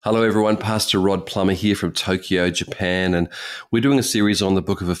Hello everyone, Pastor Rod Plummer here from Tokyo, Japan, and we're doing a series on the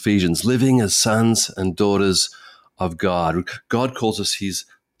book of Ephesians, living as sons and daughters of God. God calls us his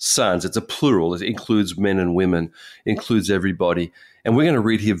sons. It's a plural. It includes men and women, includes everybody. And we're going to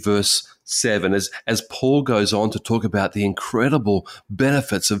read here verse 7 as Paul goes on to talk about the incredible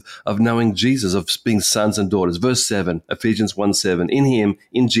benefits of knowing Jesus, of being sons and daughters. Verse 7, Ephesians 1:7, in him,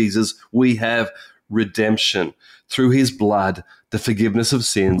 in Jesus, we have redemption through his blood, the forgiveness of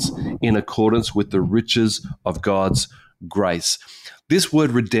sins in accordance with the riches of God's grace. This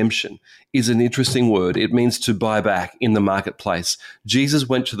word redemption is an interesting word. It means to buy back in the marketplace. Jesus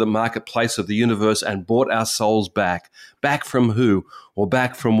went to the marketplace of the universe and bought our souls back. Back from who or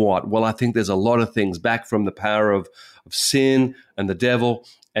back from what? Well, I think there's a lot of things. Back from the power of sin and the devil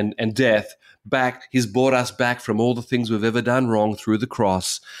and death. Back, he's bought us back from all the things we've ever done wrong through the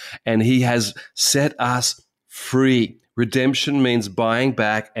cross, and he has set us free. Redemption means buying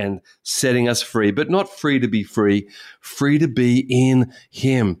back and setting us free, but not free to be free to be in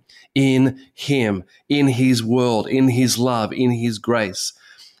him, in his world, in his love, in his grace.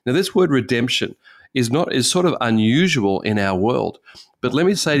 Now, this word redemption is sort of unusual in our world, but let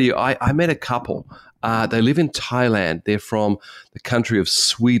me say to you, I met a couple. They live in Thailand. They're from the country of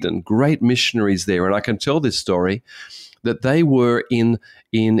Sweden, great missionaries there. And I can tell this story that they were in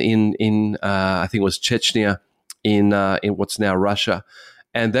I think it was Chechnya in what's now Russia.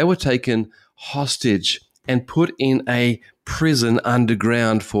 And they were taken hostage and put in a prison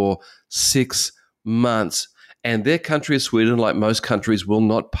underground for 6 months. And their country of Sweden, like most countries, will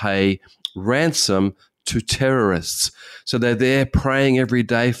not pay ransom to terrorists. So they're there praying every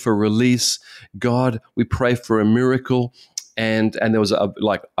day for release. God, we pray for a miracle. And there was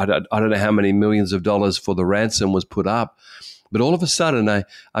I don't know how many millions of dollars for the ransom was put up. But all of a sudden,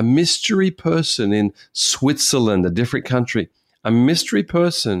 a mystery person in Switzerland, a different country, a mystery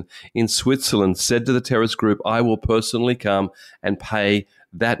person in Switzerland said to the terrorist group, I will personally come and pay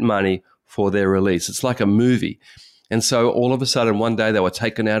that money for their release. It's like a movie. And so all of a sudden, one day they were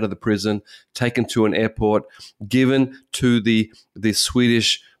taken out of the prison, taken to an airport, given to the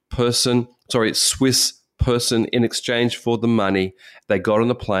Swiss person in exchange for the money. They got on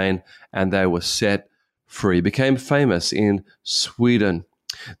the plane and they were set free, became famous in Sweden.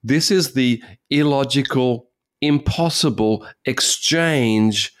 This is the illogical, impossible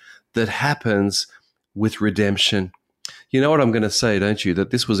exchange that happens with redemption. You know what I'm going to say, don't you? That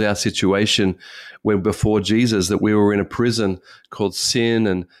this was our situation when before Jesus, that we were in a prison called sin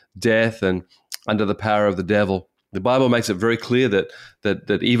and death and under the power of the devil. The Bible makes it very clear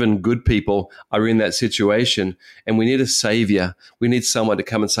that even good people are in that situation, and we need a savior. We need someone to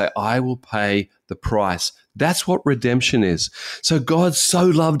come and say, I will pay the price. That's what redemption is. So God so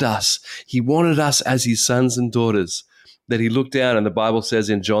loved us. He wanted us as his sons and daughters that he looked down, and the Bible says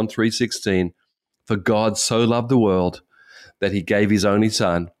in John 3:16, for God so loved the world that he gave his only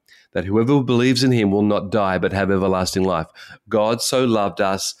son, that whoever believes in him will not die but have everlasting life. God so loved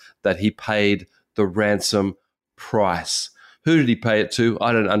us that he paid the ransom price. Who did he pay it to?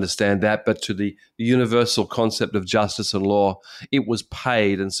 I don't understand that, but to the universal concept of justice and law, it was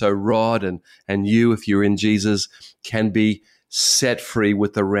paid. And so Rod and you, if you're in Jesus, can be set free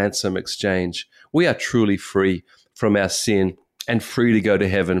with the ransom exchange. We are truly free from our sin and free to go to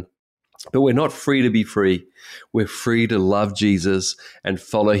heaven. But we're not free to be free. We're free to love Jesus and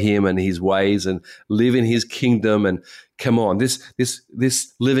follow him and his ways and live in his kingdom. And come on,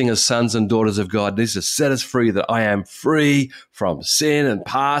 this living as sons and daughters of God, this has set us free, that I am free from sin and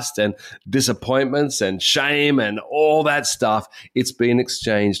past and disappointments and shame and all that stuff. It's been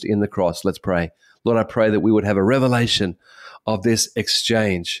exchanged in the cross. Let's pray. Lord, I pray that we would have a revelation of this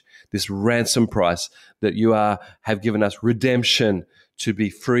exchange, this ransom price, that you have given us redemption to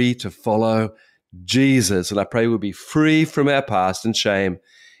be free to follow Jesus. And I pray we'll be free from our past and shame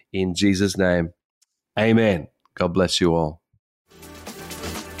in Jesus' name. Amen. God bless you all.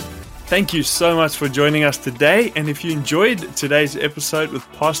 Thank you so much for joining us today. And if you enjoyed today's episode with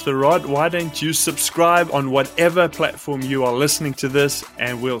Pastor Rod, why don't you subscribe on whatever platform you are listening to this,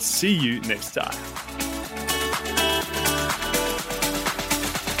 and we'll see you next time.